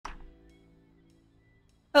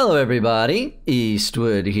Hello everybody,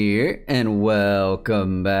 Eastwood here, and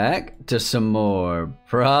welcome back to some more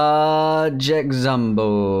Project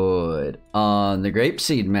Zomboid on the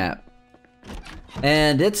Grapeseed map.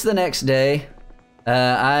 And it's the next day.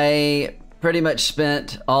 I pretty much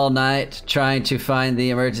spent all night trying to find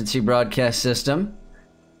the emergency broadcast system,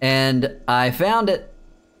 and I found it.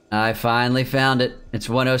 I finally found it. It's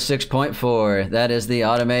 106.4. That is the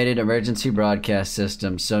automated emergency broadcast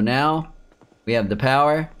system. So now we have the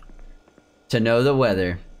power to know the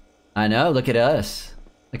weather. I know, look at us.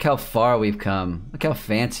 Look how far we've come. Look how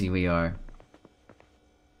fancy we are.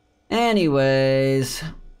 Anyways,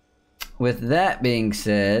 with that being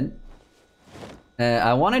said,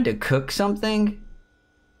 I wanted to cook something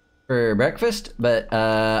for breakfast, but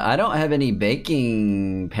I don't have any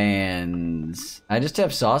baking pans. I just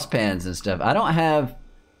have saucepans and stuff. I don't have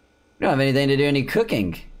anything to do any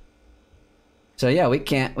cooking. So yeah, we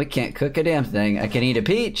can't cook a damn thing. I can eat a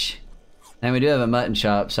peach, and we do have a mutton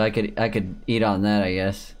chop, so I could eat on that, I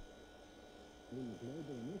guess.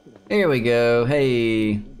 Here we go.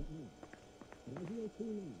 Hey.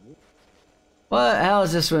 What? How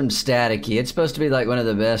is this one staticky? It's supposed to be like one of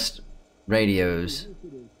the best radios.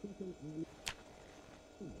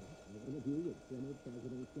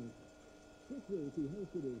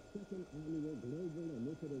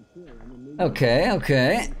 Okay,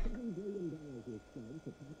 okay.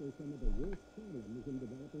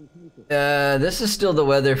 This is still the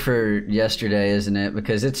weather for yesterday, isn't it?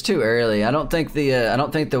 Because it's too early. I don't think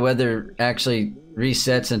the weather actually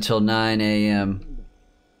resets until 9 a.m.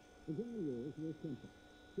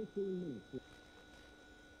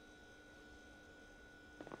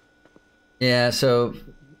 Yeah, so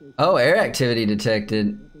air activity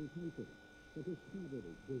detected.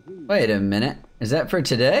 Wait a minute. Is that for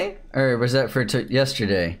today? Or was that for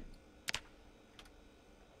yesterday?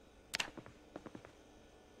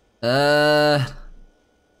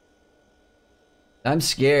 I'm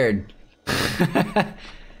scared.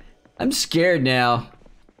 I'm scared now.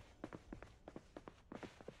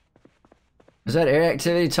 Was that air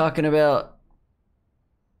activity talking about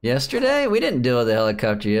yesterday? We didn't deal with the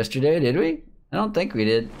helicopter yesterday, did we? I don't think we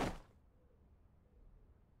did.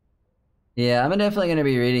 Yeah, I'm definitely going to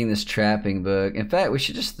be reading this trapping book. In fact, we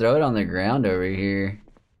should just throw it on the ground over here.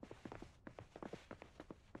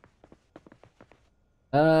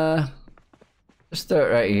 Just throw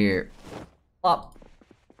it right here. Plop.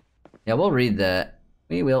 Yeah, we'll read that.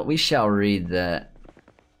 We shall read that.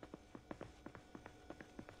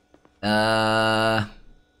 Yeah,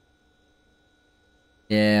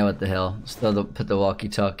 what the hell. Let's put the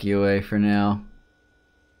walkie-talkie away for now.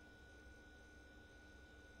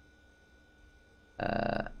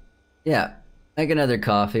 Yeah. Make another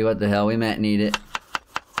coffee. What the hell? We might need it.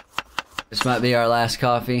 This might be our last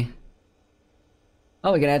coffee.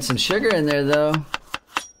 Oh, we can add some sugar in there, though.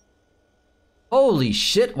 Holy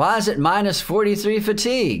shit, why is it minus 43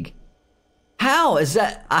 fatigue? How is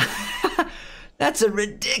that? That's a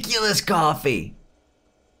ridiculous coffee.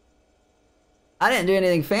 I didn't do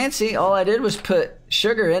anything fancy. All I did was put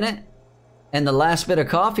sugar in it. And the last bit of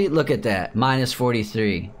coffee, look at that. Minus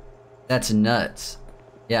 43. That's nuts.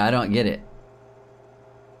 Yeah, I don't get it.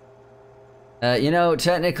 You know,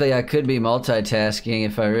 technically I could be multitasking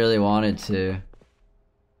if I really wanted to.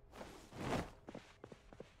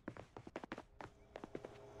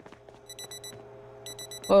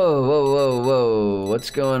 Whoa, whoa, whoa, whoa. What's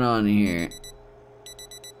going on here?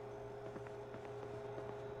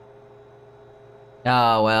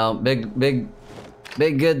 Oh, well, big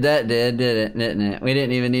good that didn't it? We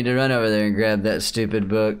didn't even need to run over there and grab that stupid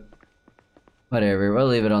book. Whatever, we'll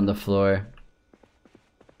leave it on the floor.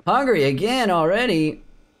 Hungry again already?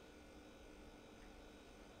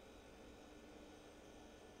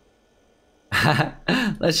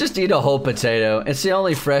 Let's just eat a whole potato. It's the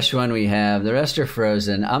only fresh one we have. The rest are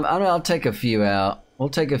frozen. I'll take a few out. We'll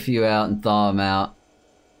take a few out and thaw them out.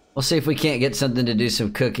 We'll see if we can't get something to do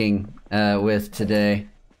some cooking with today.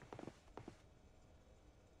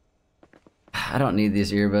 I don't need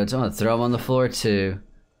these earbuds. I'm gonna throw them on the floor too.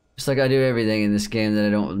 Just like I do everything in this game that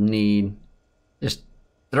I don't need. Just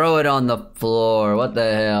throw it on the floor. What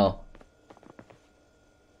the hell?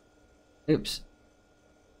 Oops.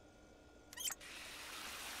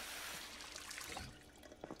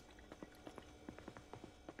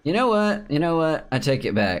 You know what? You know what? I take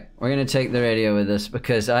it back. We're gonna take the radio with us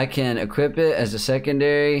because I can equip it as a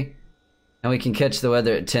secondary and we can catch the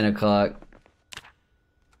weather at 10 o'clock.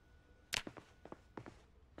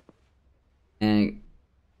 And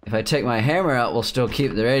if I take my hammer out, we'll still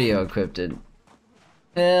keep the radio equipped.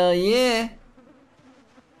 Hell yeah!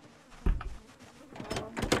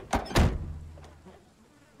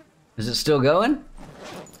 Is it still going?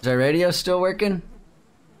 Is our radio still working?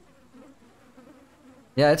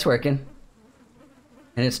 Yeah, it's working.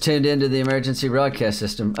 And it's tuned into the emergency broadcast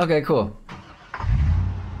system. Okay, cool.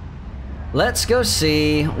 Let's go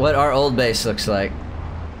see what our old base looks like.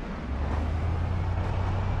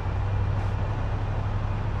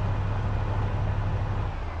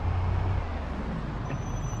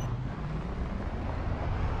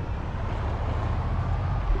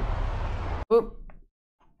 Whoop.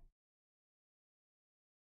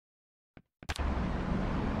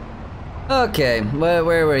 Okay, where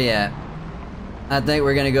were we at? I think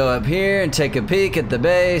we're gonna go up here and take a peek at the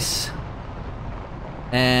base.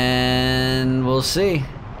 And we'll see.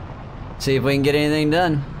 See if we can get anything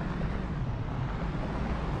done.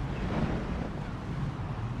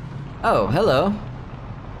 Oh, hello.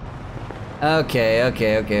 Okay.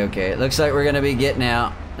 It looks like we're gonna be getting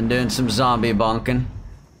out and doing some zombie bonking.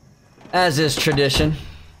 As is tradition.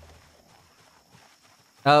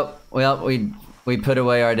 Oh, well, we put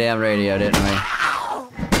away our damn radio, didn't we?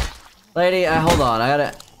 Lady, hold on.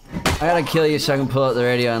 I gotta kill you so I can pull out the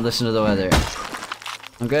radio and listen to the weather.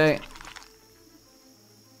 Okay?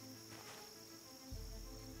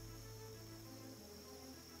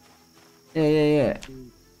 Yeah.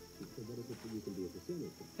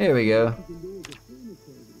 Here we go.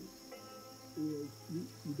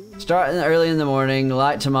 Starting early in the morning,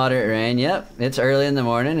 light to moderate rain. Yep, it's early in the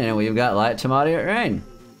morning and we've got light to moderate rain.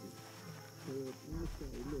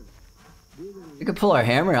 We could pull our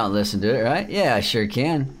hammer out and listen to it, right? Yeah, I sure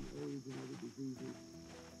can.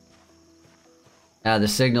 The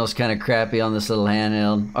signal's kind of crappy on this little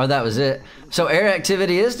handheld. Oh, that was it. So air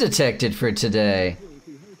activity is detected for today.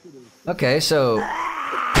 Okay, so...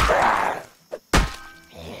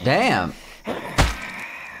 Damn.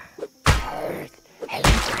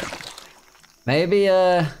 Maybe,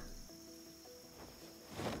 how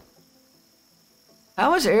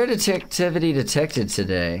was air activity detected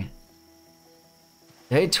today?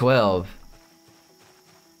 Day 12.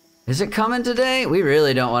 Is it coming today? We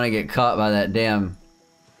really don't want to get caught by that damn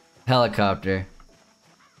helicopter.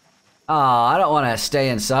 Aw, I don't want to stay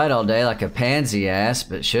inside all day like a pansy ass,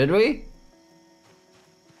 but should we?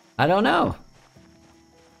 I don't know.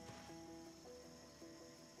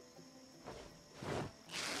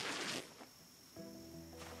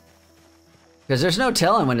 Because there's no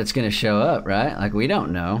telling when it's going to show up, right? Like, we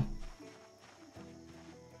don't know.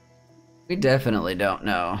 We definitely don't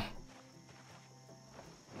know.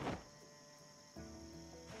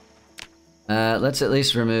 Let's at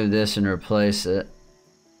least remove this and replace it.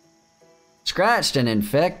 Scratched and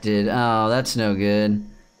infected. Oh, that's no good.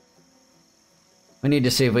 We need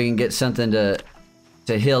to see if we can get something to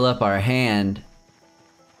heal up our hand.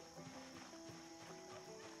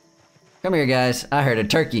 Come here, guys. I heard a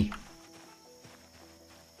turkey.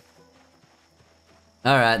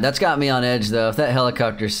 Alright, that's got me on edge though. If that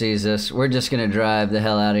helicopter sees us, we're just gonna drive the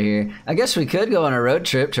hell out of here. I guess we could go on a road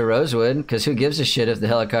trip to Rosewood, because who gives a shit if the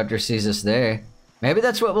helicopter sees us there? Maybe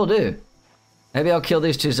that's what we'll do. Maybe I'll kill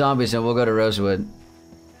these two zombies and we'll go to Rosewood.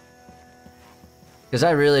 Because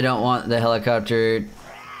I really don't want the helicopter...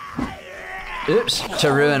 Oops,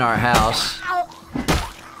 to ruin our house.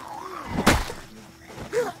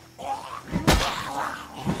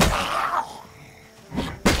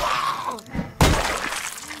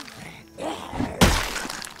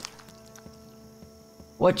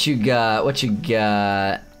 What you got? What you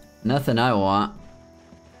got? Nothing I want.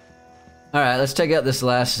 Alright, let's take out this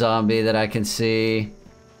last zombie that I can see.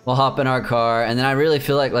 We'll hop in our car, and then I really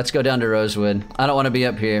feel like let's go down to Rosewood. I don't want to be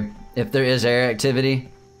up here. If there is air activity,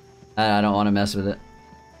 I don't want to mess with it.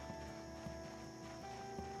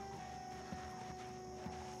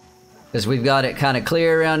 Because we've got it kind of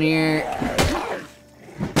clear around here.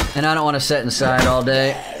 And I don't want to sit inside all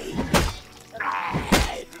day.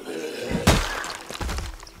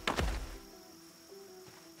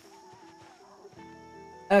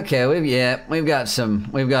 Okay, we've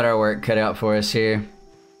got our work cut out for us here.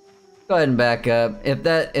 Go ahead and back up. If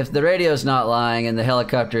the radio's not lying and the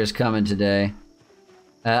helicopter is coming today,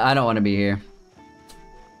 I don't want to be here.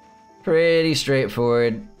 Pretty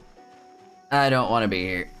straightforward. I don't want to be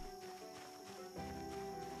here.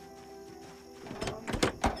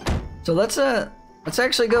 So let's go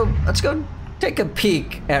take a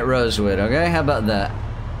peek at Rosewood, okay? How about that?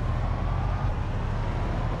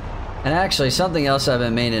 And actually, something else I've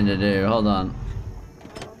been meaning to do. Hold on.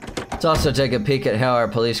 Let's also take a peek at how our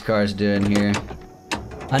police car is doing here.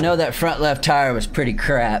 I know that front left tire was pretty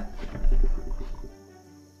crap.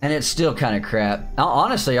 And it's still kind of crap.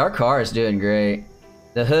 Honestly, our car is doing great.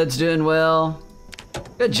 The hood's doing well.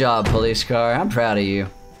 Good job, police car. I'm proud of you.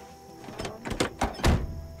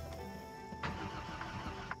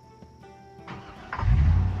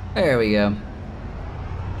 There we go.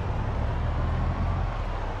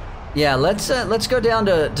 Yeah, let's go down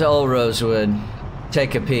to Old Rosewood.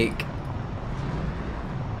 Take a peek.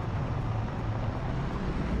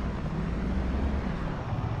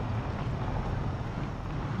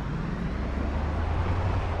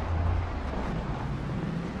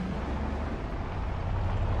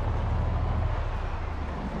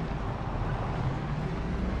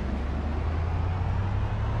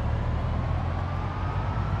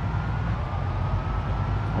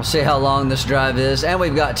 We'll see how long this drive is, and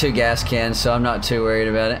we've got 2 gas cans, so I'm not too worried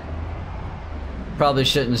about it. Probably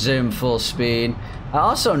shouldn't zoom full speed. I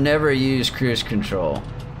also never use cruise control.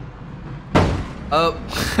 Oh,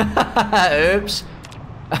 oops.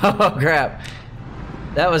 Oh crap.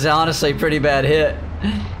 That was honestly a pretty bad hit.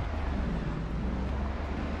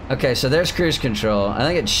 Okay, so there's cruise control. I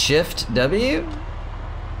think it's Shift W?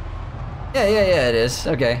 Yeah, it is.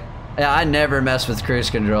 Okay. Yeah, I never mess with cruise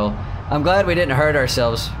control. I'm glad we didn't hurt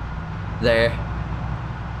ourselves there.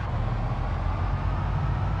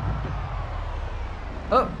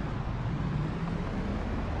 Oh.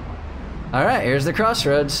 Alright, here's the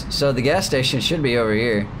crossroads. So the gas station should be over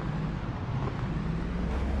here.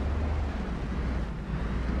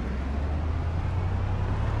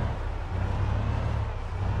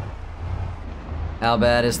 How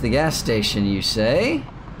bad is the gas station, you say?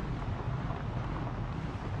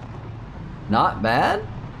 Not bad?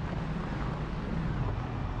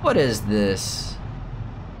 What is this?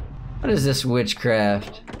 What is this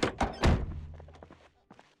witchcraft? I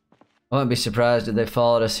wouldn't be surprised if they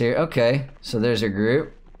followed us here. Okay, so there's a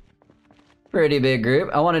group. Pretty big group.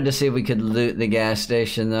 I wanted to see if we could loot the gas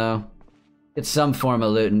station, though. Get some form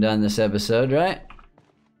of looting done this episode, right?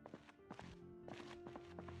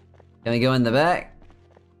 Can we go in the back?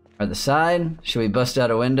 Or the side? Should we bust out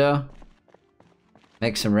a window?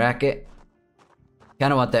 Make some racket?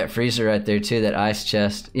 Kinda want that freezer right there too, that ice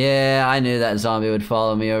chest. Yeah, I knew that zombie would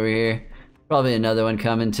follow me over here. Probably another one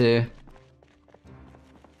coming too.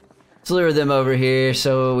 Let's lure them over here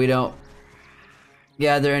so we don't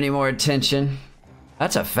gather any more attention.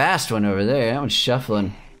 That's a fast one over there. That one's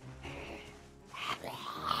shuffling.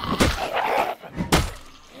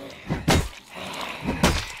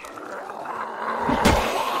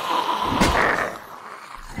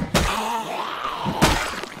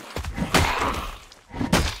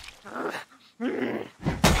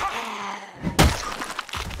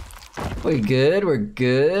 We good, we're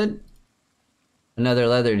good. Another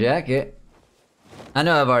leather jacket. I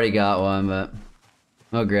know I've already got one, but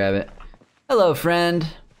I'll grab it. Hello, friend.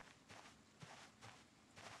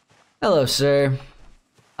 Hello, sir.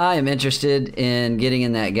 I am interested in getting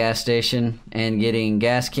in that gas station and getting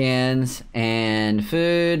gas cans and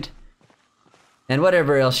food and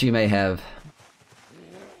whatever else you may have.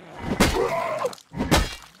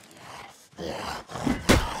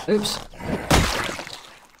 Oops.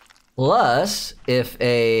 Plus, if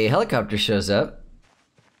a helicopter shows up,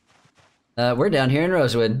 we're down here in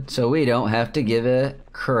Rosewood, so we don't have to give a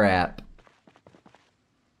crap.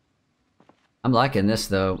 I'm liking this,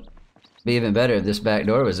 though. It'd be even better if this back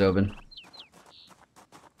door was open.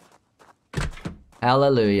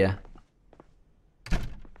 Hallelujah.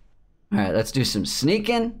 Alright, let's do some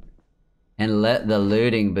sneaking and let the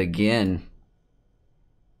looting begin.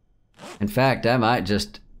 In fact, I might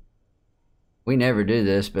just... We never do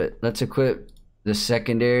this, but let's equip the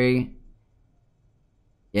secondary.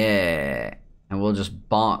 Yeah. And we'll just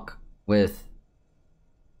bonk with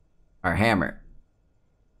our hammer.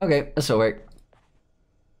 Okay, this'll work.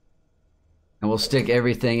 And we'll stick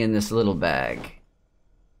everything in this little bag.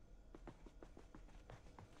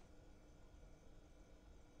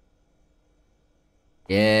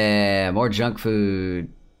 Yeah, more junk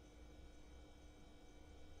food.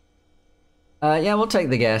 Yeah, we'll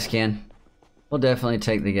take the gas can. We'll definitely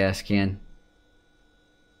take the gas can.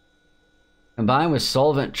 Combine with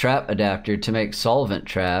solvent trap adapter to make solvent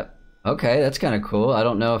trap. Okay, that's kind of cool. I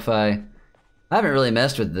don't know if I haven't really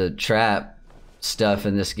messed with the trap stuff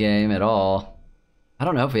in this game at all. I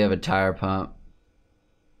don't know if we have a tire pump.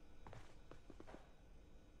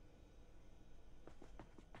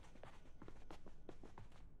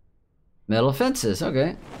 Metal fences,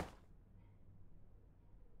 okay.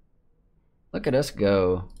 Look at us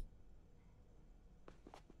go.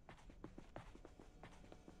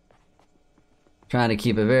 Trying to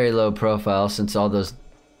keep a very low profile since all those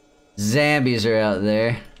zombies are out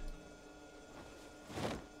there.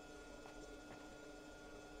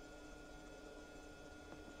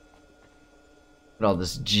 Look at all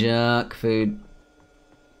this junk food.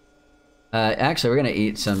 Actually, we're gonna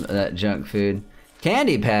eat some of that junk food.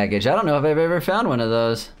 Candy package. I don't know if I've ever found one of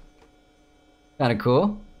those. Kind of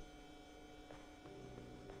cool.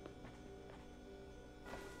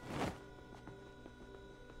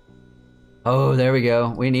 Oh, there we go.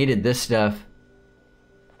 We needed this stuff.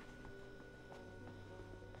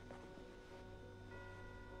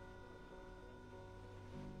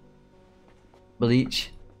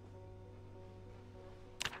 Bleach.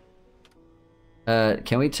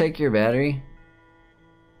 Can we take your battery?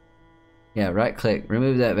 Yeah, right click.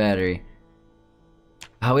 Remove that battery.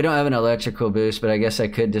 Oh, we don't have an electrical boost, but I guess I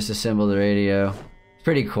could disassemble the radio. It's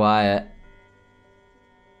pretty quiet.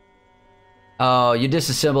 Oh, you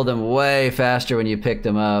disassembled them way faster when you picked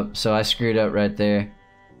them up, so I screwed up right there.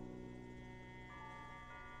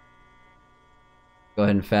 Go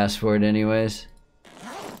ahead and fast forward anyways.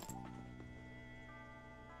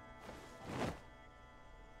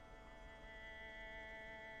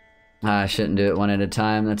 I shouldn't do it one at a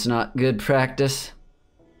time. That's not good practice.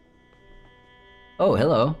 Oh,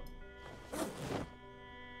 hello.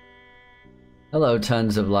 Hello,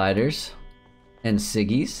 tons of lighters. And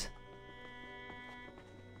ciggies.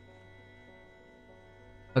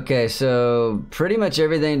 Okay, so pretty much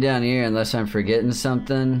everything down here, unless I'm forgetting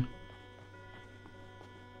something.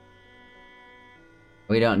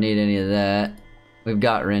 We don't need any of that. We've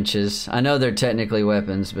got wrenches. I know they're technically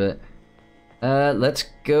weapons, but... let's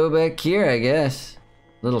go back here, I guess.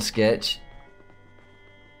 Little sketch.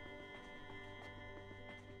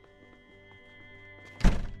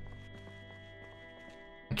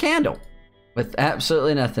 A candle with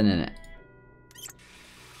absolutely nothing in it.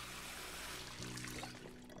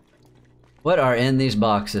 What are in these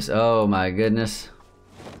boxes? Oh my goodness.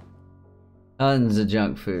 Tons of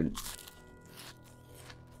junk food.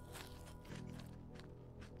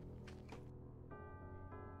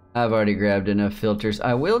 I've already grabbed enough filters.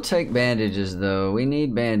 I will take bandages though. We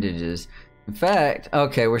need bandages. In fact,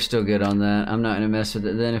 okay, we're still good on that. I'm not gonna mess with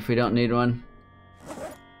it then if we don't need one.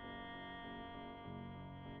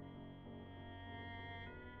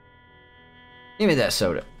 Give me that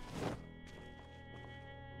soda.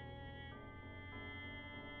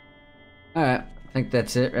 Alright, I think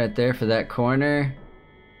that's it right there for that corner.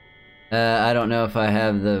 I don't know if I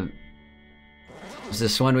have the... Is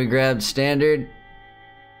this one we grabbed standard?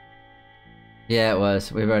 Yeah, it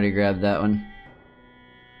was. We've already grabbed that one.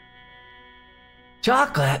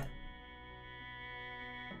 Chocolate!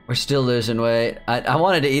 We're still losing weight. I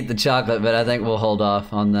wanted to eat the chocolate, but I think we'll hold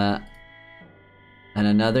off on that. And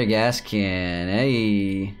another gas can.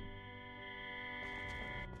 Hey!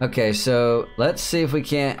 Okay, so let's see if we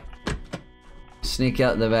can't sneak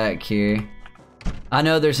out the back here. I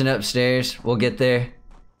know there's an upstairs. We'll get there.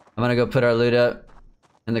 I'm gonna go put our loot up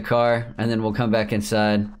in the car, and then we'll come back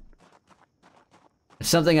inside. It's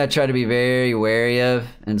something I try to be very wary of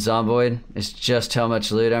in Zomboid, is just how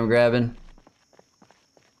much loot I'm grabbing.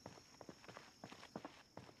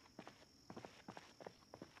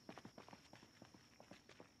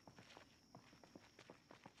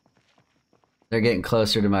 They're getting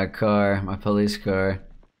closer to my car, my police car.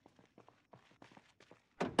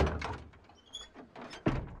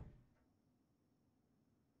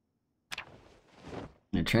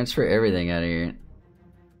 And transfer everything out of here.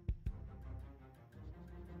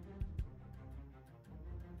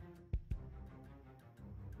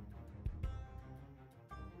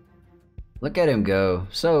 Look at him go.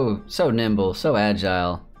 So nimble, so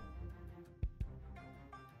agile.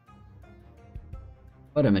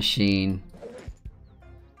 What a machine.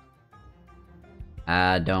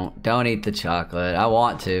 Ah, don't eat the chocolate. I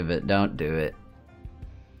want to, but don't do it.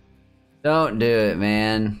 Don't do it,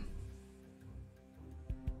 man.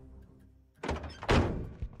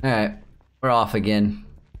 Alright, we're off again.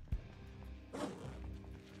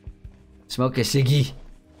 Smoke a ciggy.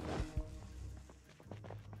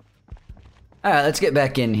 Alright, let's get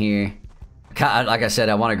back in here. Like I said,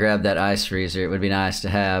 I want to grab that ice freezer. It would be nice to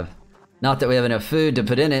have. Not that we have enough food to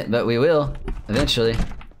put in it, but we will, eventually.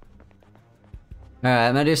 Alright,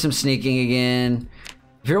 I'm gonna do some sneaking again.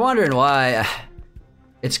 If you're wondering why,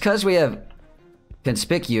 it's because we have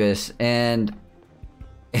conspicuous, and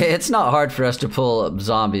it's not hard for us to pull up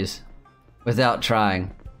zombies without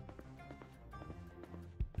trying.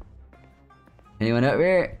 Anyone up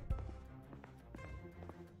here?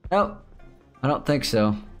 Nope. I don't think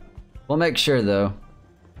so. We'll make sure though,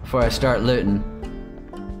 before I start looting.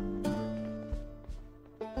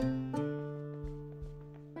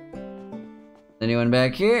 Anyone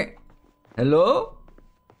back here? Hello?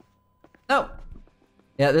 No.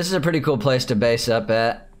 Yeah, this is a pretty cool place to base up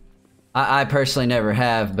at. I personally never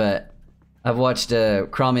have, but I've watched a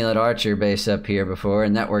Cromulent Archer base up here before,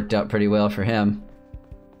 and that worked out pretty well for him.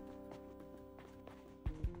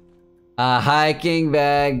 A hiking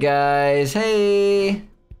bag, guys. Hey!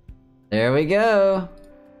 There we go.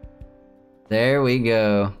 There we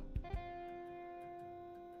go.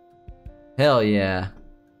 Hell yeah.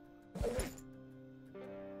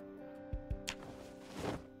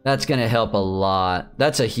 That's gonna help a lot.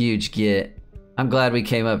 That's a huge get. I'm glad we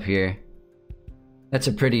came up here. That's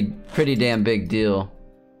a pretty damn big deal.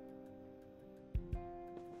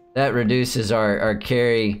 That reduces our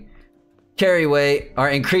carry weight, or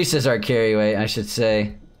increases our carry weight, I should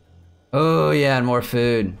say. Oh yeah, and more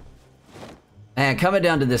food. Man, coming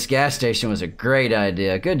down to this gas station was a great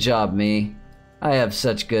idea. Good job, me. I have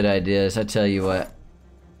such good ideas, I tell you what.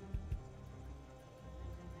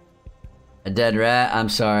 A dead rat? I'm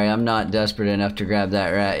sorry, I'm not desperate enough to grab that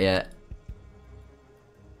rat yet.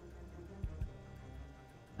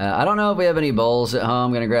 I don't know if we have any bowls at home.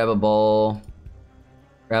 I'm gonna grab a bowl.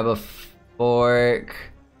 Grab a fork.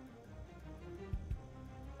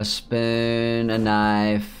 A spoon, a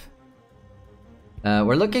knife.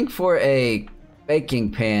 We're looking for a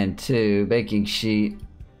baking pan too, baking sheet.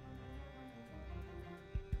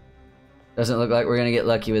 Doesn't look like we're gonna get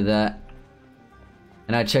lucky with that.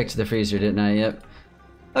 And I checked the freezer, didn't I? Yep.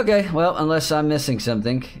 Okay, well, unless I'm missing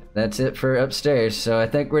something, that's it for upstairs. So I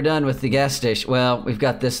think we're done with the gas station. Well, we've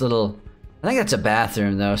got this little... I think that's a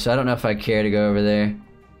bathroom though, so I don't know if I care to go over there.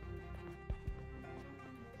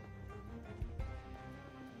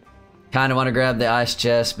 Kinda wanna grab the ice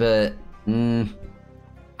chest, but...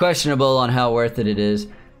 questionable on how worth it is.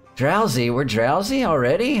 Drowsy? We're drowsy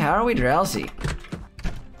already? How are we drowsy?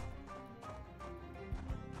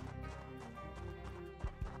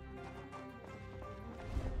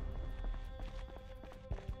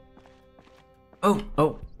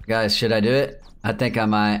 Oh, guys, should I do it? I think I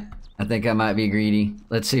might. I think I might be greedy.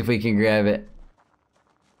 Let's see if we can grab it.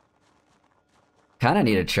 Kinda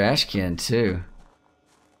need a trash can, too.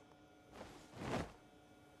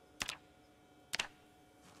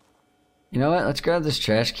 You know what? Let's grab this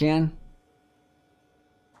trash can.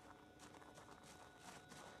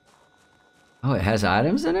 Oh, it has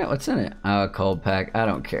items in it? What's in it? Oh, a cold pack. I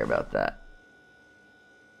don't care about that.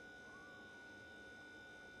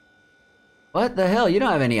 What the hell? You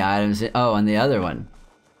don't have any items in... Oh, on the other one.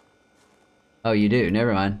 Oh, you do.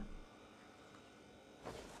 Never mind.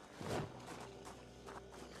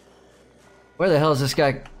 Where the hell is this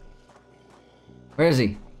guy? Where is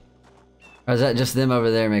he? Or is that just them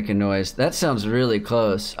over there making noise? That sounds really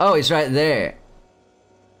close. Oh, he's right there.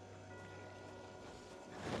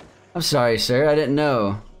 I'm sorry, sir. I didn't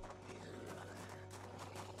know.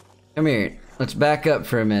 Come here. Let's back up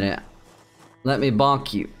for a minute. Let me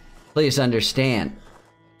bonk you. Please understand.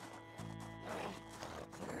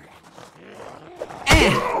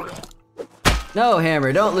 No,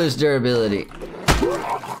 hammer, don't lose durability.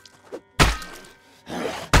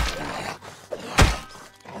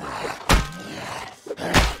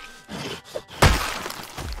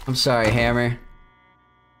 I'm sorry, hammer.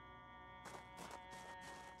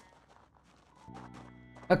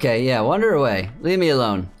 Okay, yeah, wander away. Leave me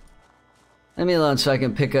alone. Leave me alone so I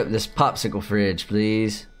can pick up this popsicle fridge,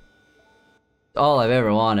 please. All I've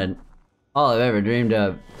ever wanted. All I've ever dreamed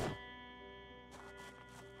of.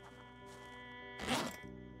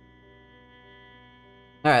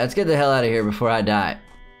 Alright, let's get the hell out of here before I die.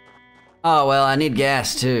 Oh, well, I need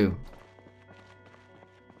gas, too.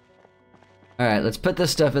 Alright, let's put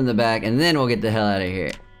this stuff in the back, and then we'll get the hell out of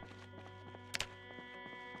here.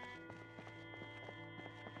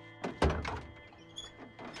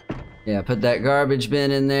 Yeah, put that garbage bin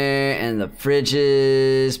in there, and the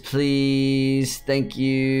fridges, please. Thank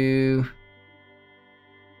you.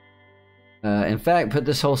 In fact, put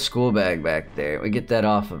this whole school bag back there. We get that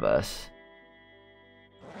off of us.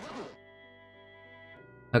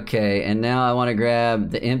 Okay, and now I want to grab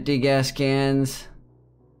the empty gas cans.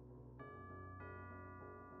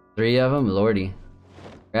 3 of them, lordy.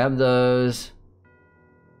 Grab those.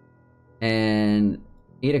 And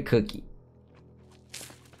eat a cookie.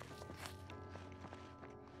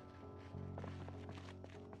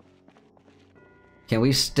 Can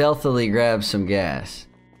we stealthily grab some gas?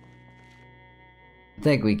 I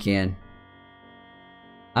think we can.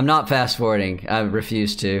 I'm not fast forwarding. I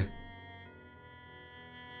refuse to.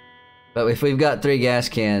 But if we've got 3 gas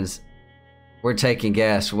cans, we're taking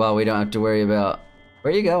gas while we don't have to worry about...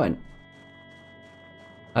 Where are you going?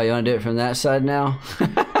 Oh, you want to do it from that side now?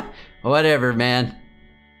 Whatever, man.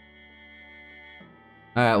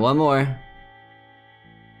 Alright, one more.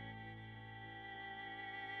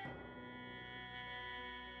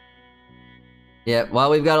 Yeah, while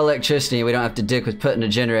we've got electricity, we don't have to dick with putting a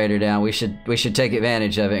generator down. We should take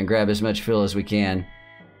advantage of it and grab as much fuel as we can.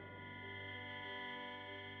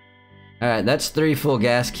 Alright, that's 3 full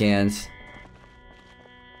gas cans.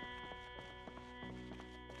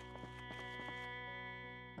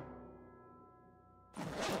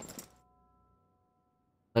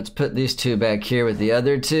 Let's put these two back here with the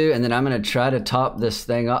other two, and then I'm gonna try to top this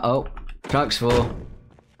thing up. Oh, trunk's full.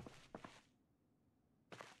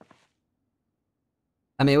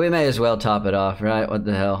 I mean, we may as well top it off, right? What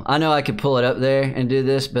the hell? I know I could pull it up there and do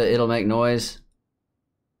this, but it'll make noise.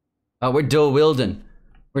 Oh, we're dual wielding.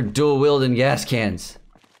 We're dual wielding gas cans.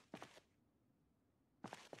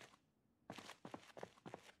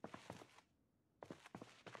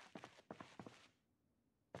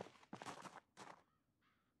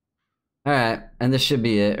 Alright, and this should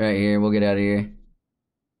be it right here. We'll get out of here.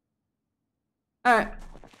 Alright.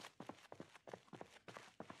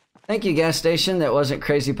 Thank you, gas station that wasn't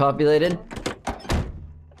crazy populated.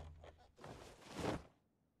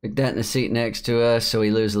 Stick that in the seat next to us so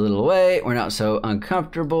we lose a little weight. We're not so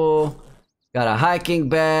uncomfortable. Got a hiking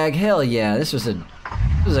bag. Hell yeah, this was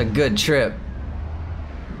a good trip.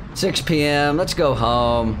 6 p.m. Let's go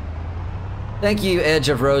home. Thank you, Edge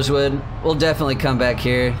of Rosewood. We'll definitely come back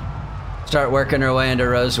here. Start working our way into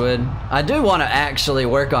Rosewood. I do want to actually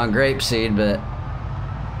work on Grapeseed, but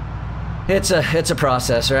it's a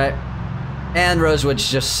process, right? And Rosewood's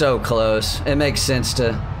just so close. It makes sense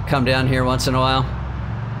to come down here once in a while.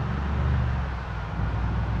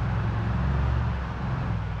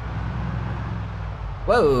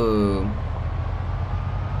 Whoa.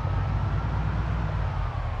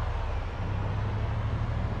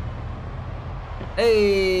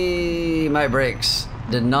 Hey, my brakes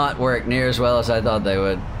did not work near as well as I thought they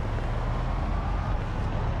would.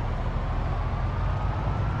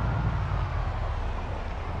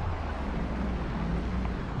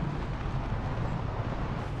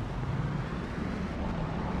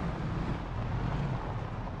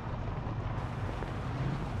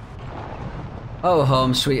 Oh,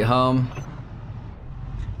 home sweet home.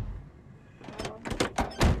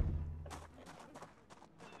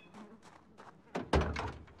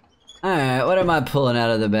 Alright, what am I pulling out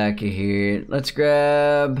of the back of here? Let's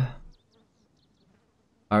grab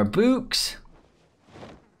our books,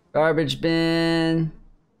 garbage bin,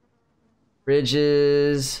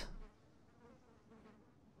 fridges,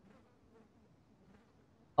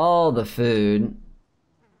 all the food.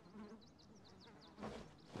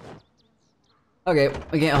 Okay,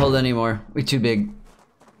 we can't hold anymore. We too big.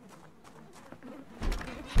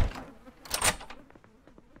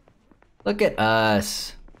 Look at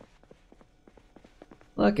us.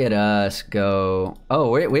 Look at us go. Oh,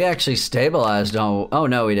 we actually stabilized on... Oh,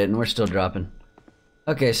 no, we didn't. We're still dropping.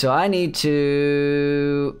 Okay, so I need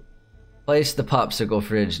to place the popsicle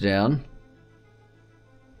fridge down.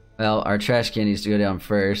 Well, our trash can needs to go down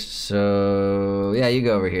first, so... Yeah, you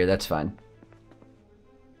go over here. That's fine.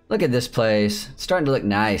 Look at this place. It's starting to look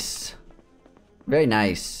nice. Very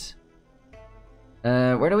nice.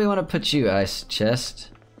 Where do we want to put you, ice chest?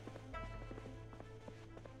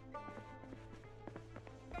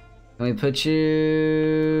 Can we put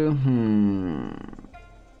you... Can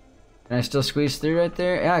I still squeeze through right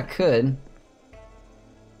there? Yeah, I could.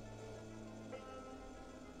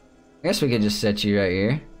 I guess we could just set you right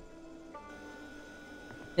here.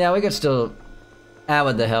 Yeah, we could still... Ah,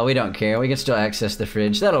 what the hell, we don't care. We can still access the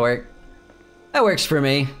fridge. That'll work. That works for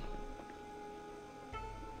me.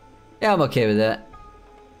 Yeah, I'm okay with that.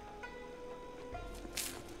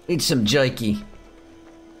 Eat some jerky.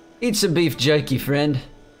 Eat some beef jerky, friend.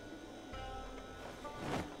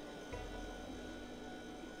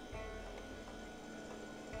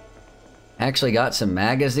 Actually got some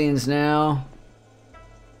magazines now.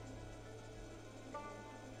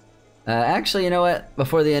 Actually, you know what?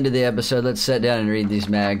 Before the end of the episode, let's sit down and read these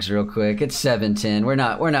mags real quick. It's 7:10. We're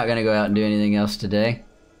not gonna go out and do anything else today.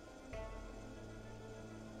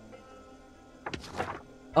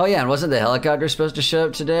 Oh yeah, and wasn't the helicopter supposed to show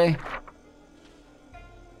up today?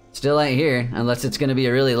 Still ain't here, unless it's gonna be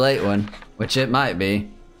a really late one, which it might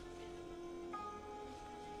be.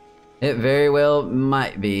 It very well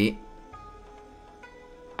might be.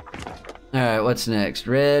 Alright, what's next?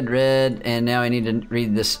 Red, and now I need to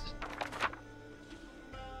read this.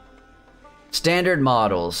 Standard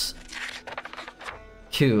models.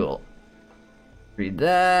 Cool. Read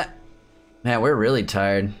that. Man, we're really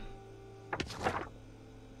tired.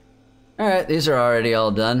 Alright, these are already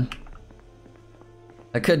all done.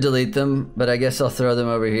 I could delete them, but I guess I'll throw them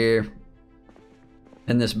over here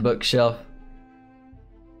in this bookshelf.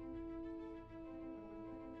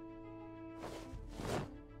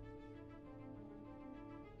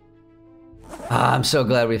 Ah, I'm so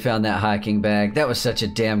glad we found that hiking bag. That was such a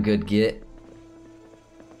damn good get.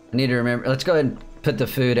 I need to remember. Let's go ahead and put the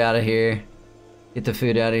food out of here. Get the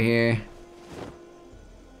food out of here.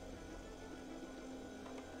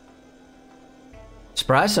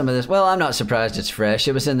 surprised some of this. Well, I'm not surprised it's fresh.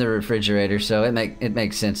 It was in the refrigerator, so it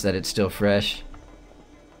makes sense that it's still fresh.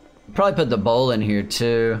 Probably put the bowl in here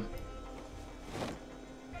too.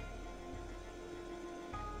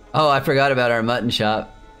 Oh, I forgot about our mutton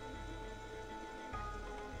chop.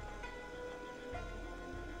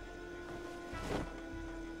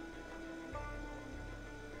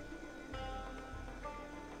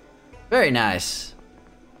 Very nice.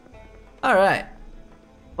 All right.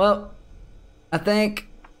 Well, I think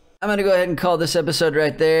I'm going to go ahead and call this episode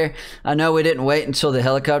right there. I know we didn't wait until the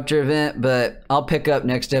helicopter event, but I'll pick up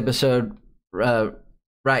next episode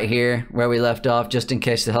right here where we left off, just in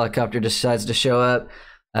case the helicopter decides to show up.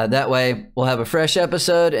 That way, we'll have a fresh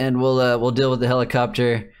episode, and we'll deal with the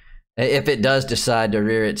helicopter if it does decide to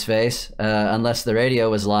rear its face, unless the radio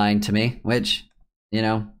was lying to me, which, you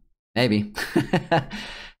know, maybe.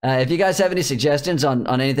 If you guys have any suggestions on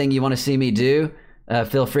anything you want to see me do,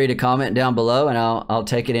 feel free to comment down below, and I'll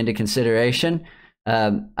take it into consideration.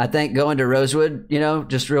 I think going to Rosewood, you know,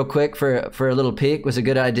 just real quick for a little peek was a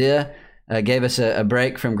good idea. Gave us a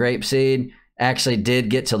break from Grapeseed. Actually did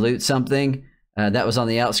get to loot something that was on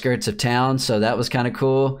the outskirts of town, so that was kind of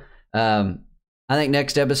cool. I think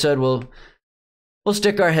next episode we'll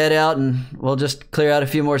stick our head out and we'll just clear out a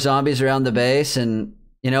few more zombies around the base, and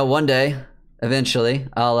you know, one day, eventually,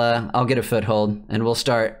 I'll get a foothold and we'll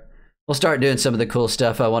start doing some of the cool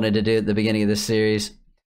stuff I wanted to do at the beginning of this series.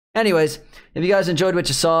 Anyways, if you guys enjoyed what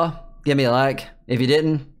you saw, give me a like. If you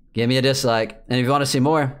didn't, give me a dislike. And if you want to see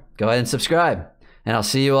more, go ahead and subscribe. And I'll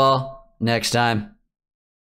see you all next time.